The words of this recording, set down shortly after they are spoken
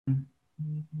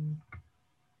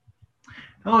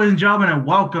Hello, ladies and gentlemen, and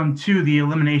welcome to the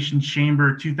Elimination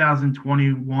Chamber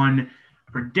 2021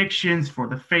 predictions for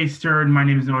the face turn. My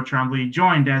name is Noah Trombley,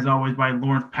 joined as always by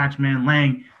Lawrence Patchman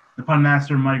Lang, the pun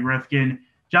master Mike Rifkin.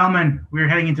 Gentlemen, we're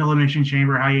heading into Elimination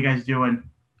Chamber. How you guys doing?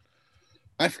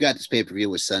 I forgot this pay-per-view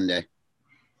was Sunday.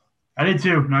 I did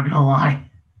too, not gonna lie.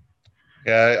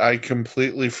 Yeah, I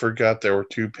completely forgot there were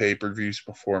two pay-per-views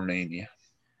before Mania.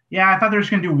 Yeah, I thought they were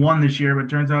just gonna do one this year, but it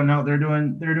turns out no, they're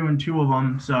doing two of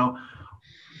them. So,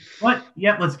 but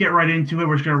yeah, let's get right into it.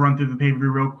 We're just gonna run through the pay per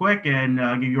view real quick and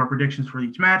give you our predictions for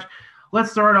each match. Let's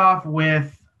start off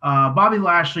with Bobby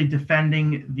Lashley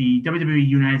defending the WWE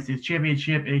United States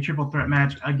Championship in a triple threat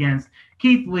match against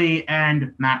Keith Lee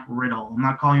and Matt Riddle. I'm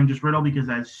not calling him just Riddle because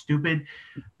that's stupid.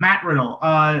 Matt Riddle.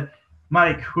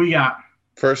 Mike, who you got?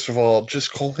 First of all,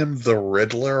 just call him the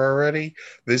Riddler already.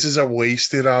 This is a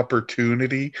wasted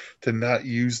opportunity to not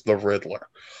use the Riddler.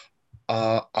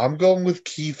 I'm going with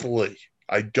Keith Lee.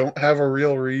 I don't have a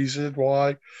real reason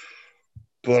why,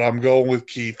 but I'm going with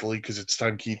Keith Lee because it's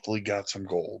time Keith Lee got some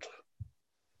gold.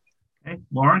 Okay.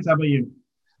 Lawrence, how about you?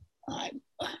 I,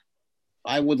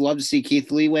 I would love to see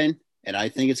Keith Lee win, and I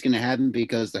think it's going to happen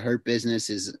because the Hurt Business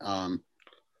is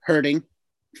hurting,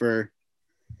 for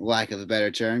lack of a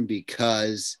better term,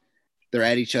 because they're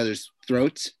at each other's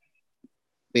throats,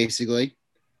 basically.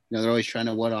 They're always trying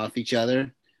to one off each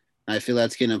other. I feel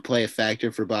that's going to play a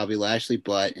factor for Bobby Lashley,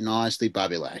 but in honesty,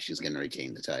 Bobby Lashley is going to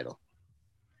retain the title.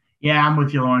 Yeah, I'm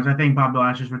with you, Lawrence. I think Bobby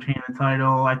Lashley's retaining the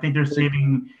title. I think they're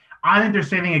saving. I think they're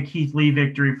saving a Keith Lee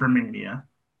victory for Mania.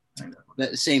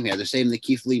 Same here. They're saving the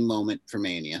Keith Lee moment for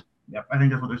Mania. Yep, I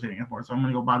think that's what they're saving it for. So I'm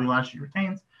going to go Bobby Lashley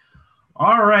retains.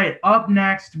 All right, up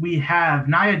next we have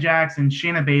Nia Jax and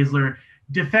Shayna Baszler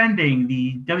defending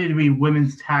the WWE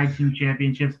Women's Tag Team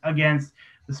Championships against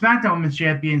the SmackDown Women's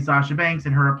Champion Sasha Banks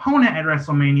and her opponent at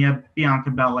WrestleMania, Bianca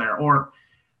Belair, or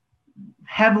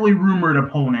heavily rumored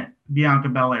opponent, Bianca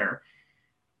Belair.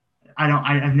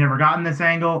 I've never gotten this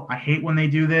angle. I hate when they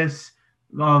do this.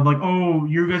 Like, oh,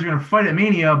 you guys are going to fight at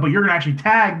Mania, but you're going to actually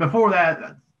tag before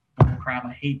that. Oh, crap,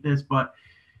 I hate this. But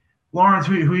Lawrence,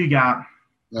 who you got?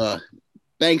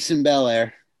 Banks and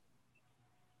Belair.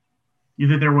 You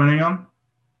think they're winning them?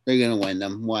 They're going to win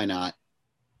them. Why not?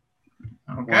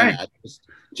 Okay. Why not?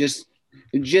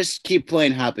 Just keep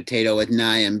playing hot potato with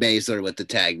Nia and Baszler with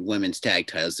the women's tag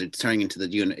titles. It's turning into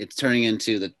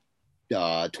the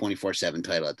 24/7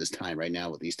 title at this time right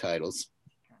now with these titles.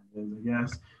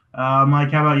 Yes.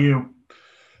 Mike, how about you?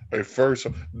 First,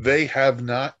 they have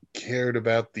not cared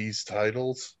about these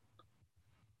titles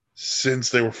since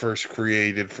they were first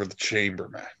created for the chamber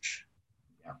match.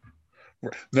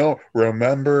 Yep. No,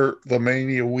 remember the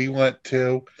Mania we went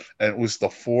to, and it was the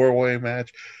 4-way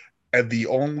match, and the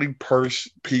only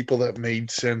people that made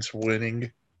sense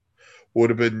winning would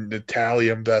have been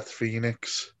Natalya and Beth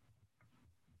Phoenix.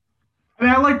 I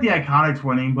mean, I like the Iconics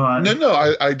winning, but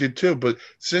no, I did too. But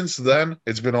since then,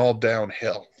 it's been all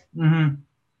downhill. Mm-hmm.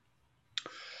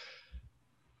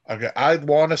 Okay, I'd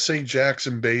want to say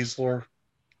Jackson Baszler,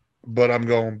 but I'm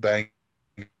going Banks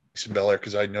and Belair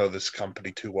because I know this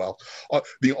company too well.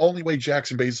 The only way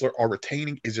Jackson Baszler are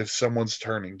retaining is if someone's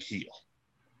turning heel.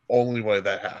 Only way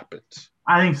that happens.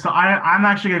 I think so. I'm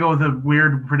actually going to go with a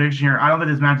weird prediction here. I don't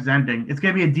think this match is ending. It's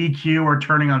going to be a DQ or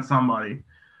turning on somebody.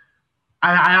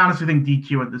 I honestly think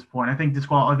DQ at this point. I think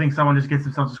someone just gets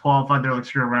themselves disqualified. They're like,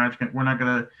 screw it. We're not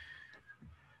going to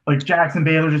like Jackson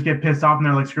Baylor just get pissed off and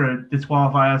they're like, screw it,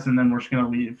 disqualify us, and then we're just going to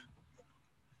leave.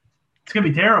 It's going to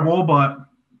be terrible, but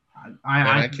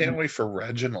I can't wait for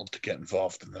Reginald to get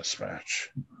involved in this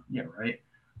match. Yeah, right.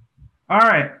 All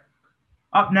right.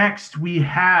 Up next, we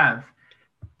have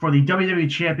for the WWE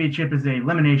Championship is a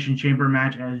Elimination Chamber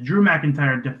match as Drew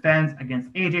McIntyre defends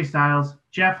against AJ Styles,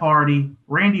 Jeff Hardy,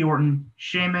 Randy Orton,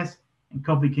 Sheamus, and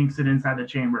Kofi Kingston inside the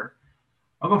chamber.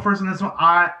 I'll go first on this one.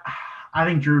 I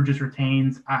think Drew just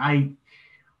retains.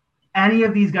 Any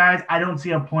of these guys, I don't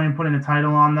see a point in putting a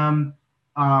title on them.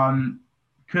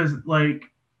 Because like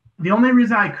the only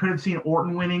reason I could have seen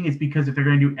Orton winning is because if they're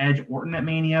going to do Edge Orton at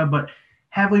Mania, but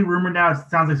heavily rumored now, it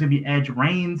sounds like it's going to be Edge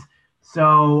Reigns.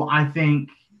 So I think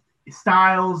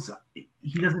Styles,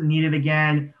 he doesn't need it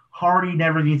again. Hardy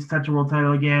never needs to touch a world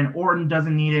title again. Orton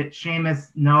doesn't need it.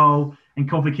 Sheamus, no. And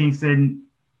Kofi Kingston,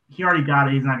 he already got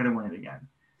it. He's not going to win it again.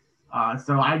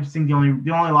 So I just think the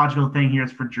only logical thing here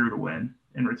is for Drew to win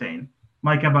and retain.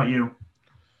 Mike, how about you?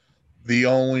 The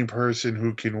only person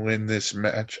who can win this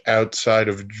match outside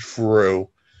of Drew,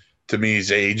 to me, is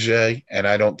AJ, and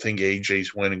I don't think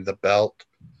AJ's winning the belt.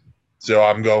 So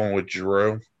I'm going with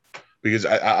Drew. Because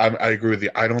I agree with you.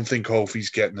 I don't think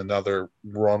Kofi's getting another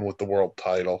run with the world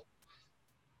title.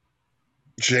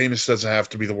 Sheamus doesn't have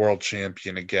to be the world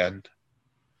champion again.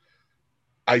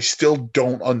 I still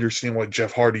don't understand why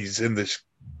Jeff Hardy's in this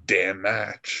damn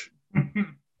match.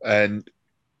 And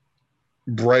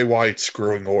Bray Wyatt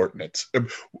screwing Orton.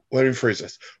 Let me phrase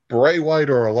this. Bray Wyatt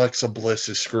or Alexa Bliss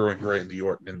is screwing Randy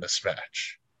Orton in this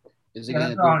match. Is he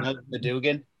going to do the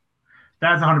Dugan?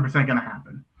 That's 100% going to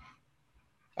happen.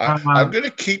 I'm going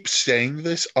to keep saying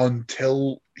this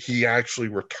until he actually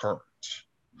returns.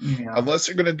 Yeah. Unless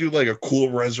they're going to do like a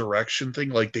cool resurrection thing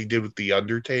like they did with The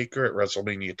Undertaker at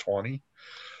WrestleMania 20.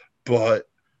 But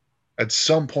at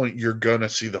some point, you're going to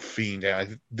see The Fiend.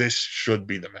 And this should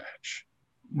be the match.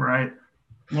 Right.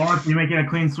 Lawrence, you making a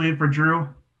clean sweep for Drew?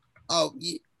 Oh,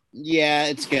 yeah,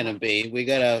 it's going to be. We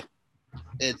got to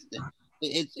 –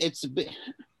 it's a bit –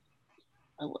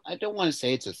 I don't want to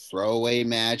say it's a throwaway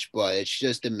match, but it's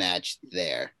just a match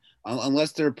there.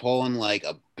 Unless they're pulling like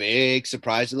a big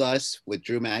surprise with us with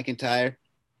Drew McIntyre.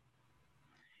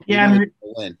 Yeah, I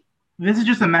mean, this is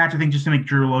just a match, I think, just to make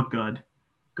Drew look good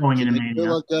going into Mania. Drew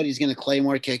look good. He's going to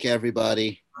Claymore kick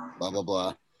everybody, blah, blah,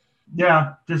 blah.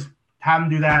 Yeah, just have him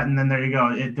do that, and then there you go.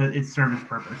 It serves its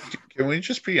purpose. Can we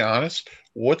just be honest?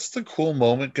 What's the cool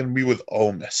moment going to be with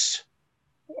Omos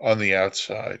on the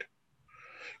outside?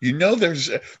 You know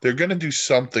they're going to do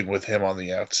something with him on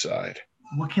the outside.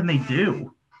 What can they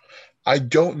do? I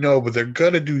don't know, but they're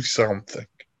going to do something.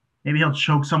 Maybe he'll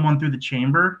choke someone through the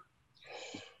chamber?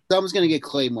 Someone's going to get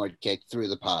Claymore kicked through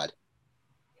the pod.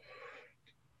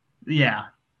 Yeah.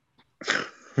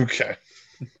 Okay.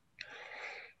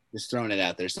 Just throwing it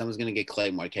out there. Someone's going to get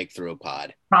Claymore kicked through a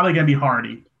pod. Probably going to be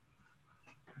Hardy.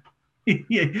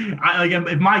 Yeah,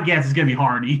 if my guess is going to be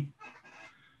Hardy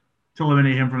to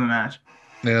eliminate him from the match.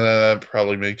 Yeah, that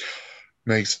probably makes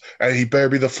and he better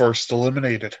be the first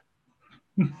eliminated.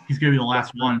 He's going to be the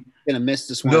last one. Going to miss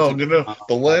this one. No.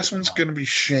 The last one's going to be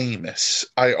Sheamus.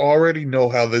 I already know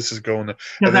how this is going.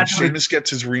 And then Sheamus gets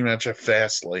his rematch at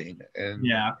Fastlane. And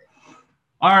yeah.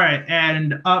 All right.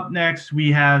 And up next,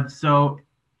 we have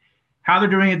how they're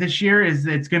doing it this year is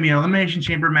it's going to be an Elimination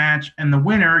Chamber match, and the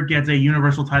winner gets a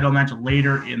Universal title match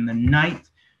later in the night.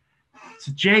 It's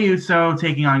Jey Uso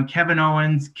taking on Kevin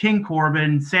Owens, King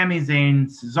Corbin, Sami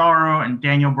Zayn, Cesaro, and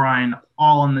Daniel Bryan,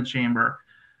 all in the chamber.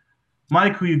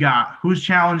 Mike, who you got? Who's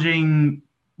challenging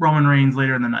Roman Reigns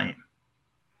later in the night?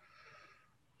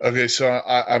 Okay, so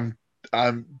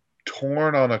I'm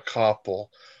torn on a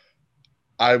couple.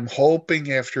 I'm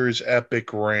hoping after his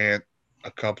epic rant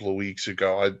a couple of weeks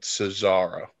ago at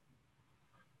Cesaro.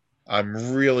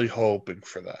 I'm really hoping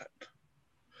for that.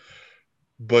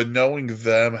 But knowing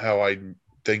them how I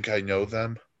think I know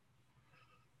them,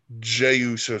 Jey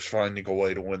Uso's finding a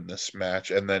way to win this match,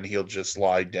 and then he'll just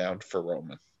lie down for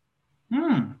Roman.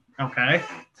 Okay.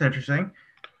 It's interesting.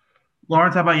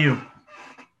 Lawrence, how about you?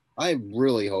 I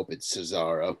really hope it's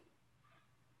Cesaro.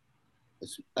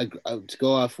 To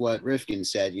go off what Rifkin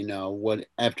said, what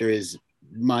after his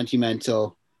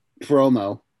monumental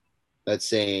promo that's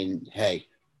saying, hey,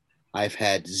 I've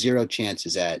had 0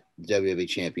 chances at the WWE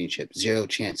Championship, 0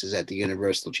 chances at the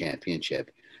Universal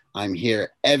Championship. I'm here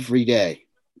every day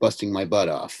busting my butt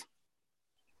off.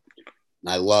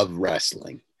 I love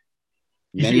wrestling.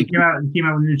 He came out with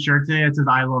a new shirt today that says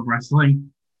I love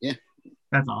wrestling. Yeah.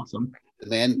 That's awesome.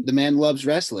 The man loves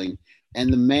wrestling,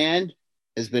 and the man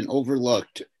has been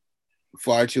overlooked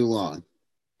far too long.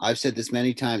 I've said this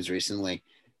many times recently.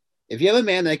 If you have a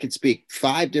man that can speak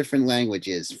 5 different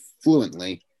languages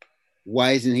fluently,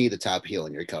 why isn't he the top heel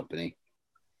in your company?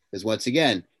 Because once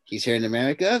again, he's here in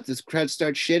America. If this crowd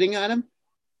starts shitting on him,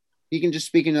 he can just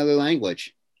speak another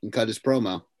language and cut his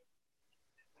promo.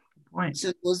 Point.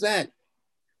 Simple as that.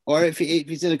 Or if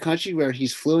he's in a country where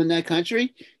he's fluent in that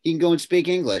country, he can go and speak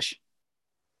English.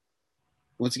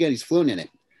 Once again, he's fluent in it.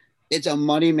 It's a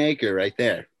money maker right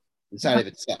there inside of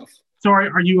itself. So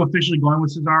are you officially going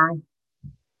with Cesaro?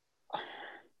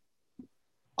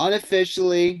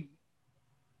 Unofficially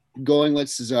going with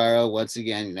Cesaro. Once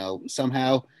again,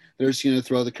 somehow they're just going to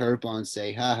throw the curveball and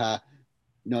say, haha,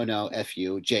 no, F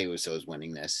you. Jey Uso is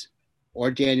winning this. Or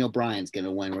Daniel Bryan's going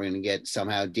to win. We're going to get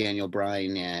somehow Daniel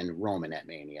Bryan and Roman at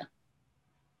Mania.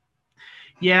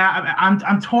 Yeah,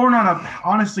 I'm torn on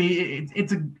honestly,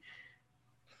 it's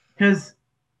because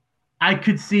I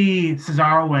could see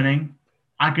Cesaro winning.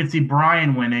 I could see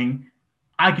Bryan winning.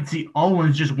 I could see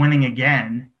Owens just winning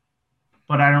again,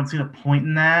 but I don't see the point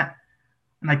in that.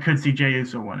 And I could see Jey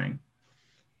Uso winning.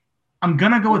 I'm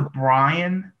going to go with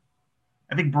Bryan.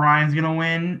 I think Bryan's going to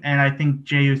win, and I think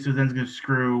Jey Uso then's going to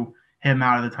screw him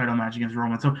out of the title match against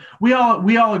Roman. So we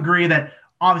all agree that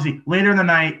obviously later in the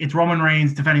night, it's Roman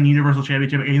Reigns defending the Universal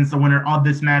Championship against the winner of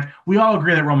this match. We all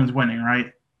agree that Roman's winning,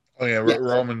 right? Oh yeah, Yes.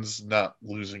 Roman's not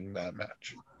losing that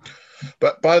match.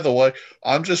 But by the way,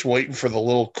 I'm just waiting for the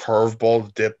little curveball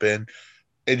to dip in.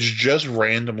 It's just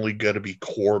randomly going to be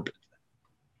Corbin.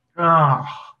 Oh,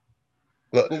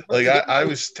 Like I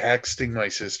was texting my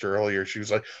sister earlier. She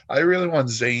was like, "I really want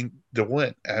Zayn to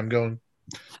win." And I'm going,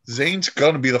 Zayn's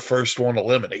going to be the first one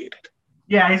eliminated.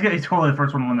 yeah, he's totally the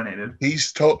first one eliminated.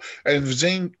 And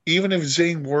Zayn, even if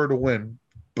Zayn were to win,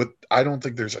 but I don't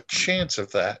think there's a chance of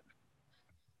that.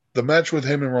 The match with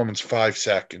him and Roman's 5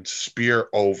 seconds, spear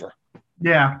over.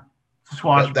 Yeah,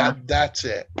 squash. That's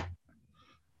it.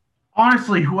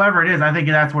 Honestly, whoever it is, I think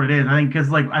that's what it is. I think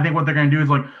because I think what they're gonna do is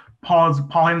Paul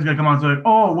Heyman's gonna come on and say,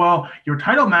 "Oh well, your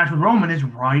title match with Roman is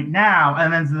right now,"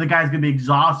 and then the guy's gonna be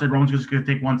exhausted. Roman's just gonna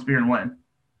take one spear and win,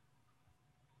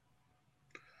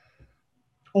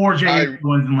 or Jay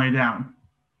wins and lay down.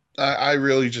 I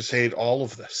really just hate all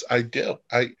of this. I do.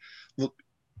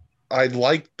 I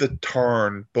like the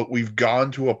turn, but we've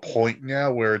gone to a point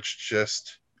now where it's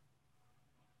just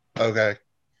okay.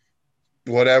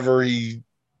 Whatever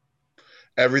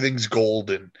everything's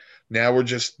golden. Now we're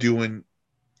just doing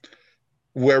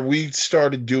where we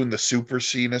started doing the Super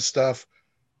Cena stuff.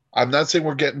 I'm not saying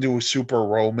we're getting to a Super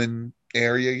Roman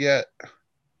area yet,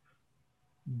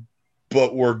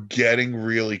 but we're getting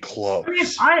really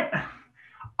close.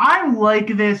 I like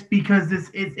this because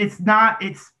it's not.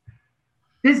 If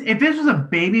this was a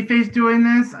babyface doing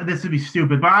this would be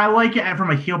stupid. But I like it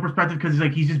from a heel perspective because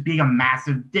he's just being a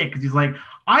massive dick. Because he's like,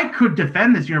 I could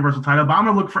defend this Universal title, but I'm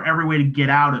gonna look for every way to get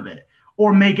out of it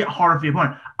or make it harder for the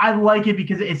opponent. I like it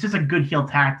because it's just a good heel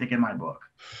tactic in my book.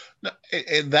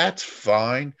 And that's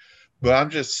fine, but I'm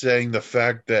just saying the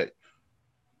fact that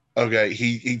okay,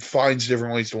 he finds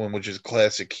different ways to win, which is a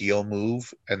classic heel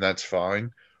move, and that's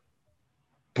fine.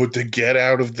 But to get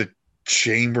out of the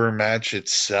chamber match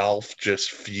itself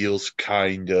just feels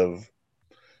kind of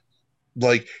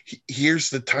like here's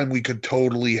the time we could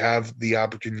totally have the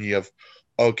opportunity of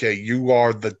okay, you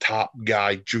are the top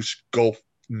guy, just go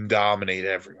and dominate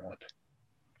everyone,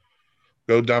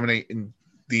 go dominate in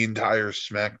the entire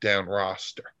SmackDown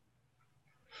roster.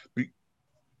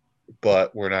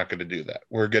 But we're not going to do that.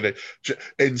 We're going to,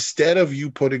 instead of you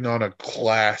putting on a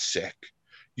classic,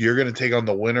 you're going to take on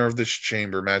the winner of this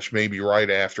chamber match, maybe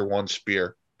right after one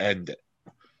spear, end it.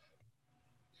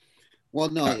 Well,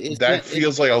 no, that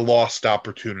feels like a lost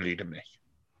opportunity to me.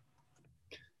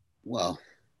 Well,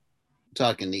 I'm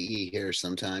talking to E here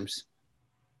sometimes.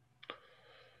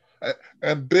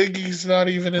 And Big E's not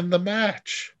even in the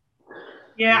match.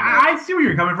 Yeah, I see where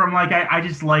you're coming from. I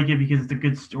just like it because it's a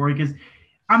good story. Because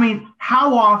I mean,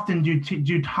 how often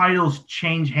do titles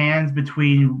change hands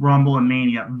between Rumble and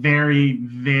Mania? Very,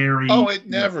 very. Oh, it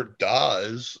never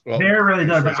does. Well, very rarely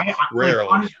does.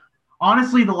 Rarely.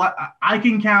 Honestly, I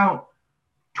can count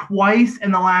twice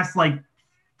in the last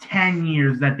 10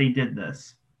 years that they did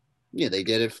this. Yeah, they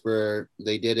did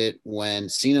it when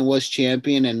Cena was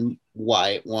champion and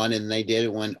Wyatt won, and they did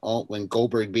it when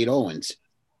Goldberg beat Owens.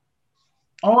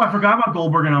 Oh, I forgot about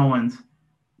Goldberg and Owens.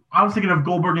 I was thinking of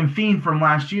Goldberg and Fiend from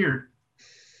last year.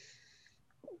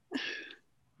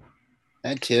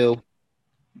 That too.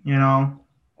 You know.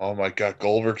 Oh my God,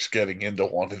 Goldberg's getting into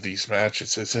one of these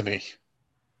matches, isn't he?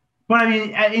 But I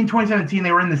mean, in 2017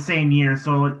 they were in the same year,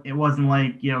 so it wasn't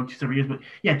 2 separate years. But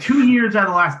yeah, 2 years out of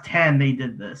the last 10 they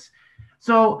did this.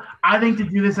 So I think to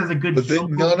do this as a good. But then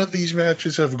none of these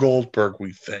matches have Goldberg.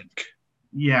 We think.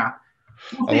 Yeah.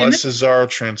 Unless Cesaro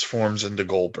transforms into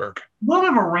Goldberg. A little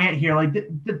bit of a rant here.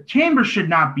 The Chamber should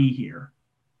not be here.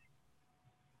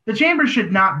 The Chamber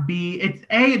should not be.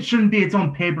 It shouldn't be its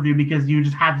own pay-per-view because you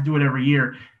just have to do it every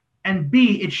year. And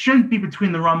B, it shouldn't be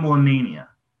between the Rumble and Mania.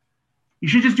 You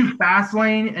should just do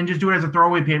Fastlane and just do it as a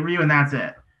throwaway pay-per-view, and that's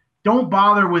it. Don't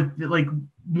bother with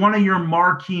one of your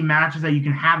marquee matches that you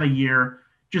can have a year.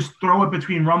 Just throw it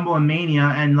between Rumble and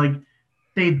Mania, and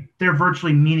they're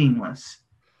virtually meaningless.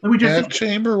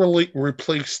 Chamber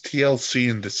replace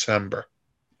TLC in December.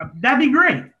 That'd be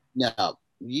great. No,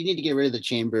 you need to get rid of the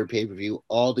Chamber pay-per-view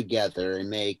altogether and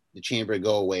make the Chamber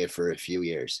go away for a few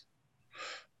years.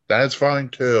 That's fine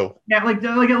too. Yeah,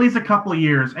 at least a couple of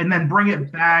years, and then bring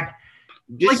it back.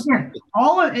 And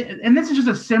this is just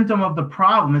a symptom of the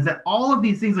problem is that all of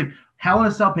these things Hell in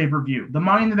a Cell pay-per-view, the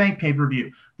Money in the Bank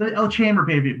pay-per-view, the Chamber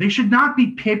pay-per-view, they should not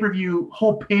be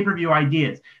whole pay-per-view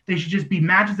ideas. They should just be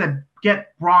matches that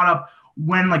get brought up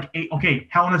when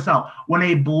Hell in a Cell, when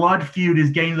a blood feud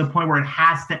is getting to the point where it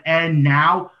has to end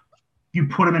now, you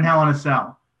put them in Hell in a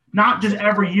Cell. Not just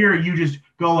every year you just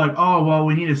go oh, well,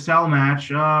 we need a cell match.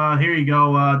 Here you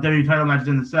go. WWE title match is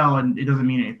in the cell, and it doesn't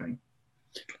mean anything.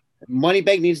 Money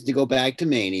Bank needs to go back to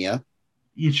Mania.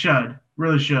 It should.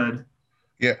 Really should.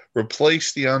 Yeah,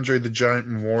 replace the Andre the Giant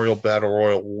Memorial Battle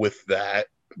Royal with that.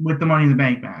 with the Money in the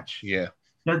Bank match. Yeah.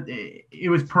 It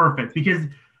was perfect because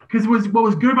what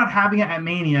was good about having it at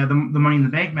Mania, the Money in the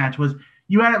Bank match, was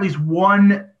you had at least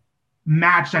one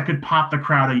match that could pop the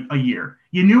crowd a year.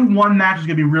 You knew one match was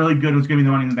going to be really good. It was going to be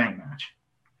the Money in the Bank match.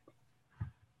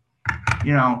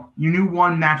 You know, you knew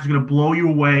one match was going to blow you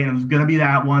away, and it was going to be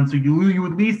that one. So you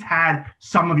at least had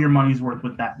some of your money's worth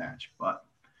with that match. But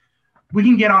we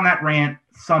can get on that rant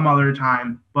some other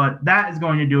time. But that is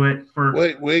going to do it for.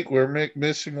 Wait, we're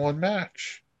missing one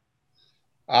match.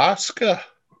 Asuka.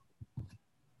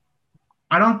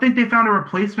 I don't think they found a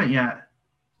replacement yet.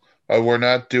 We're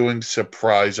not doing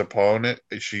surprise opponent.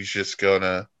 She's just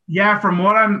gonna. Yeah, from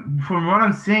what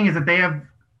I'm seeing is that they have.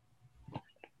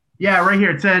 Yeah, right here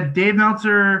it said Dave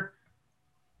Meltzer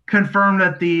confirmed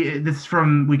that this is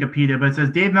from Wikipedia, but it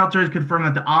says Dave Meltzer has confirmed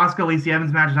that the Asuka Lacey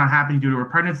Evans match is not happening due to her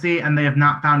pregnancy, and they have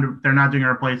not found they're not doing a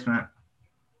replacement.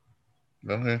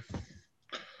 Okay.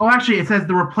 Oh, actually, it says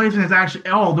the replacement is actually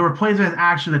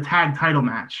the tag title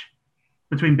match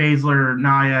between Baszler,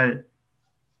 Nia.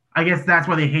 I guess that's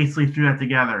why they hastily threw that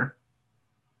together.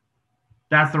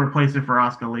 That's the replacement for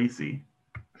Asuka Lacey.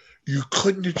 You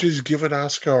couldn't have just given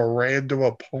Asuka a random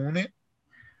opponent?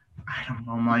 I don't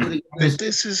know, Mike.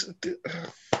 This is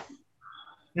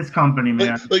this company,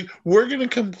 man. We're gonna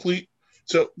completely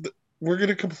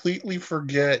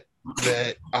forget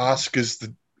that Asuka's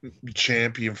the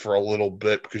champion for a little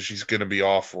bit because she's gonna be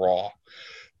off Raw.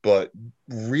 But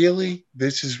really,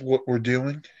 this is what we're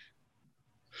doing?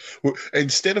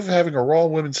 Instead of having a Raw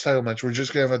women's title match, we're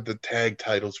just gonna have the tag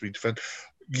titles we defend.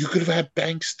 You could have had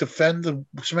Banks defend the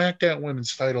SmackDown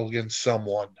women's title against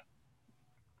someone.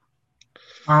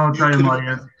 I'll tell you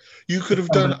what. You could have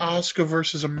done Asuka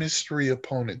versus a mystery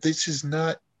opponent. This is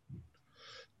not.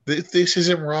 This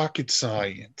isn't rocket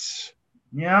science.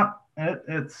 Yeah,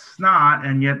 it's not,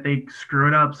 and yet they screw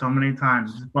it up so many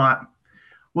times. But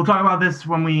we'll talk about this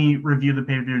when we review the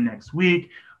pay-per-view next week.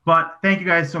 But thank you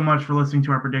guys so much for listening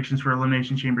to our predictions for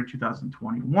Elimination Chamber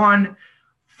 2021.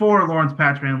 For Lawrence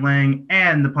Patchman Lang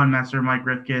and the Pun Master Mike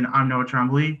Rifkin, I'm Noah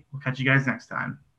Trombley. We'll catch you guys next time.